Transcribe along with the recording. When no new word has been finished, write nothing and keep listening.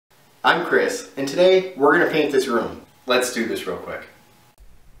I'm Chris, and today we're going to paint this room. Let's do this real quick.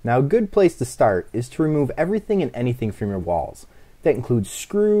 Now, a good place to start is to remove everything and anything from your walls. That includes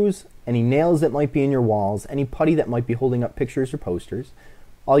screws, any nails that might be in your walls, any putty that might be holding up pictures or posters,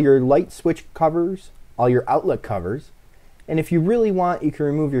 all your light switch covers, all your outlet covers, and if you really want, you can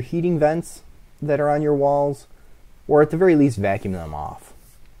remove your heating vents that are on your walls, or at the very least vacuum them off.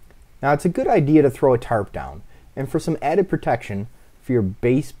 Now, it's a good idea to throw a tarp down, and for some added protection for your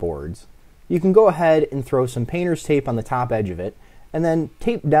baseboards, you can go ahead and throw some painter's tape on the top edge of it, and then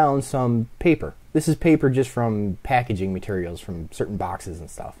tape down some paper. This is paper just from packaging materials from certain boxes and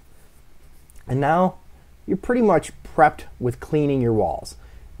stuff. And now, you're pretty much prepped with cleaning your walls.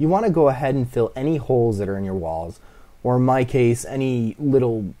 You want to go ahead and fill any holes that are in your walls, or in my case, any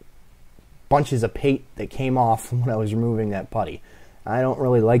little bunches of paint that came off when I was removing that putty. I don't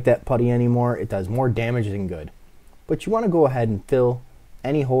really like that putty anymore. It does more damage than good. But you want to go ahead and fill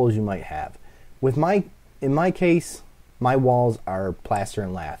any holes you might have. In my case, my walls are plaster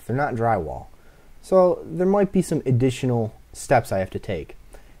and lath. They're not drywall. So there might be some additional steps I have to take.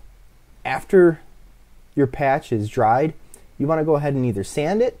 After your patch is dried, you want to go ahead and either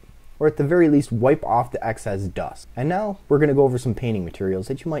sand it or at the very least wipe off the excess dust. And now we're going to go over some painting materials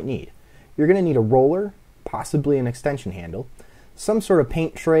that you might need. You're going to need a roller, possibly an extension handle, some sort of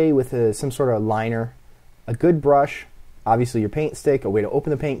paint tray with some sort of liner, a good brush, obviously your paint stick, a way to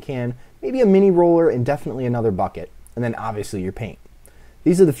open the paint can, maybe a mini roller, and definitely another bucket, and then obviously your paint.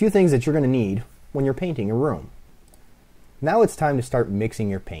 These are the few things that you're going to need when you're painting a room. Now it's time to start mixing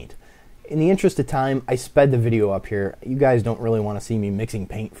your paint. In the interest of time, I sped the video up here. You guys don't really want to see me mixing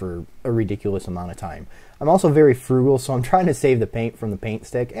paint for a ridiculous amount of time. I'm also very frugal, so I'm trying to save the paint from the paint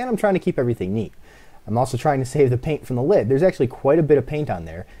stick, and I'm trying to keep everything neat. I'm also trying to save the paint from the lid. There's actually quite a bit of paint on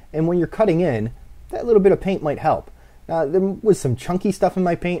there, and when you're cutting in, that little bit of paint might help. There was some chunky stuff in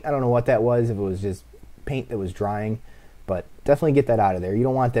my paint. I don't know what that was, if it was just paint that was drying, but definitely get that out of there. You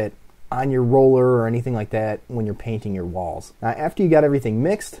don't want that on your roller or anything like that when you're painting your walls. Now, after you got everything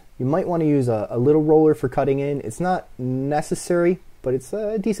mixed, you might want to use a little roller for cutting in. It's not necessary, but it's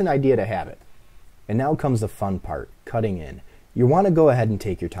a decent idea to have it. And now comes the fun part, cutting in. You want to go ahead and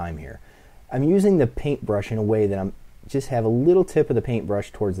take your time here. I'm using the paintbrush in a way that I'm just have a little tip of the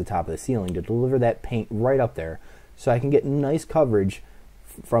paintbrush towards the top of the ceiling to deliver that paint right up there so I can get nice coverage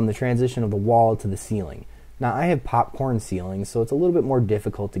from the transition of the wall to the ceiling. Now, I have popcorn ceilings, so it's a little bit more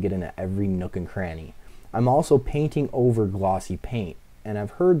difficult to get into every nook and cranny. I'm also painting over glossy paint, and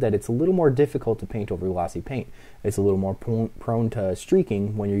I've heard that it's a little more difficult to paint over glossy paint. It's a little more prone to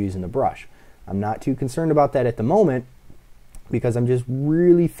streaking when you're using the brush. I'm not too concerned about that at the moment because I'm just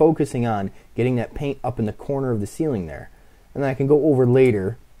really focusing on getting that paint up in the corner of the ceiling there. And then I can go over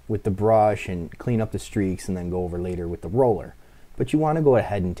later with the brush and clean up the streaks and then go over later with the roller. But you want to go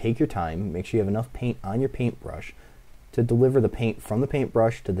ahead and take your time, make sure you have enough paint on your paintbrush to deliver the paint from the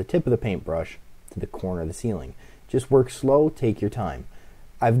paintbrush to the tip of the paintbrush to the corner of the ceiling. Just work slow, take your time.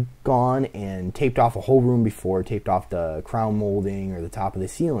 I've gone and taped off a whole room before, taped off the crown molding or the top of the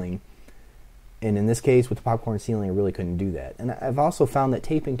ceiling. And in this case, with the popcorn ceiling, I really couldn't do that. And I've also found that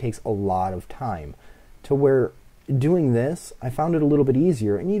taping takes a lot of time, to where doing this, I found it a little bit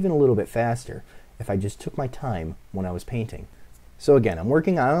easier and even a little bit faster if I just took my time when I was painting. So again, I'm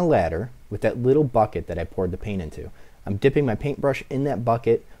working on a ladder with that little bucket that I poured the paint into. I'm dipping my paintbrush in that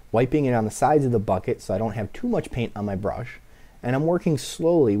bucket, wiping it on the sides of the bucket so I don't have too much paint on my brush. And I'm working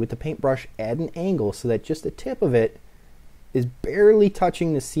slowly with the paintbrush at an angle so that just the tip of it is barely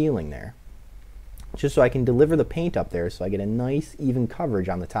touching the ceiling there. Just so I can deliver the paint up there so I get a nice even coverage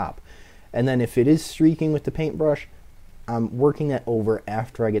on the top. And then if it is streaking with the paintbrush, I'm working that over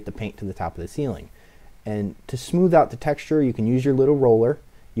after I get the paint to the top of the ceiling. And to smooth out the texture, you can use your little roller.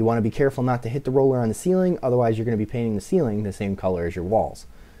 You want to be careful not to hit the roller on the ceiling, otherwise you're going to be painting the ceiling the same color as your walls.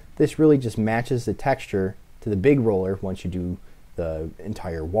 This really just matches the texture to the big roller once you do the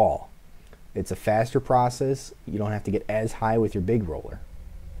entire wall. It's a faster process. You don't have to get as high with your big roller.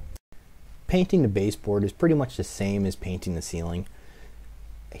 Painting the baseboard is pretty much the same as painting the ceiling.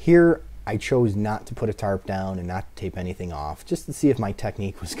 Here, I chose not to put a tarp down and not to tape anything off, just to see if my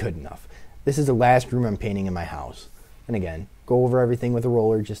technique was good enough. This is the last room I'm painting in my house. And again, go over everything with a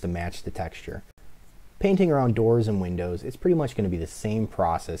roller just to match the texture. Painting around doors and windows, it's pretty much going to be the same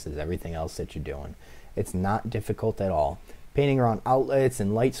process as everything else that you're doing. It's not difficult at all. Painting around outlets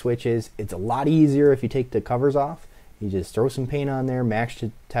and light switches, it's a lot easier if you take the covers off. You just throw some paint on there, match the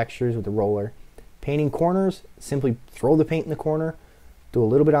textures with the roller. Painting corners, simply throw the paint in the corner, do a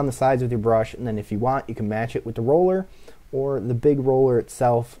little bit on the sides with your brush, and then if you want, you can match it with the roller, or the big roller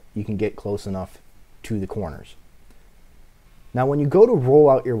itself, you can get close enough to the corners. Now when you go to roll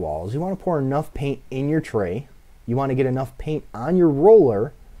out your walls, you want to pour enough paint in your tray, you want to get enough paint on your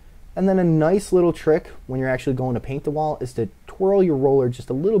roller, and then a nice little trick when you're actually going to paint the wall is to twirl your roller just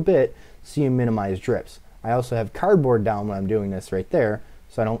a little bit so you minimize drips. I also have cardboard down when I'm doing this right there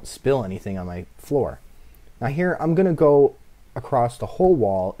so I don't spill anything on my floor. Now here I'm going to go across the whole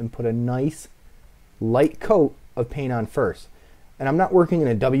wall and put a nice light coat of paint on first. And I'm not working in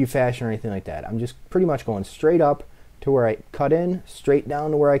a W fashion or anything like that. I'm just pretty much going straight up to where I cut in, straight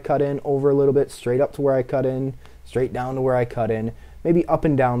down to where I cut in, over a little bit, straight up to where I cut in, straight down to where I cut in, maybe up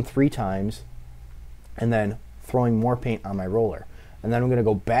and down 3 times, and then throwing more paint on my roller. And then I'm going to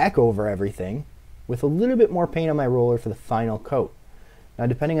go back over everything with a little bit more paint on my roller for the final coat. Now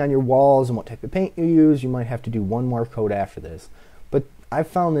depending on your walls and what type of paint you use, you might have to do one more coat after this. But I've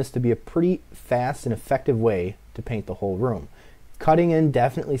found this to be a pretty fast and effective way to paint the whole room. Cutting in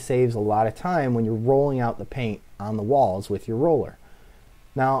definitely saves a lot of time when you're rolling out the paint on the walls with your roller.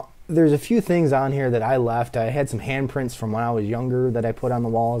 Now, there's a few things on here that I left. I had some handprints from when I was younger that I put on the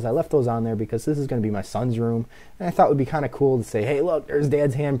walls. I left those on there because this is going to be my son's room, and I thought it would be kind of cool to say, hey, look, there's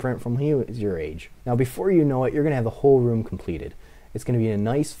Dad's handprint from when he was your age. Now, before you know it, you're going to have the whole room completed. It's going to be a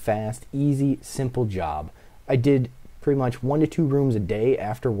nice, fast, easy, simple job. I did pretty much 1 to 2 rooms a day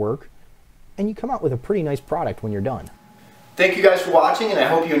after work, and you come out with a pretty nice product when you're done. Thank you guys for watching, and I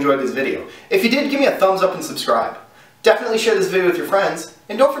hope you enjoyed this video. If you did, give me a thumbs up and subscribe. Definitely share this video with your friends,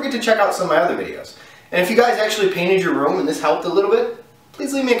 and don't forget to check out some of my other videos. And if you guys actually painted your room and this helped a little bit,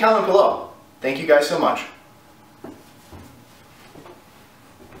 please leave me a comment below. Thank you guys so much.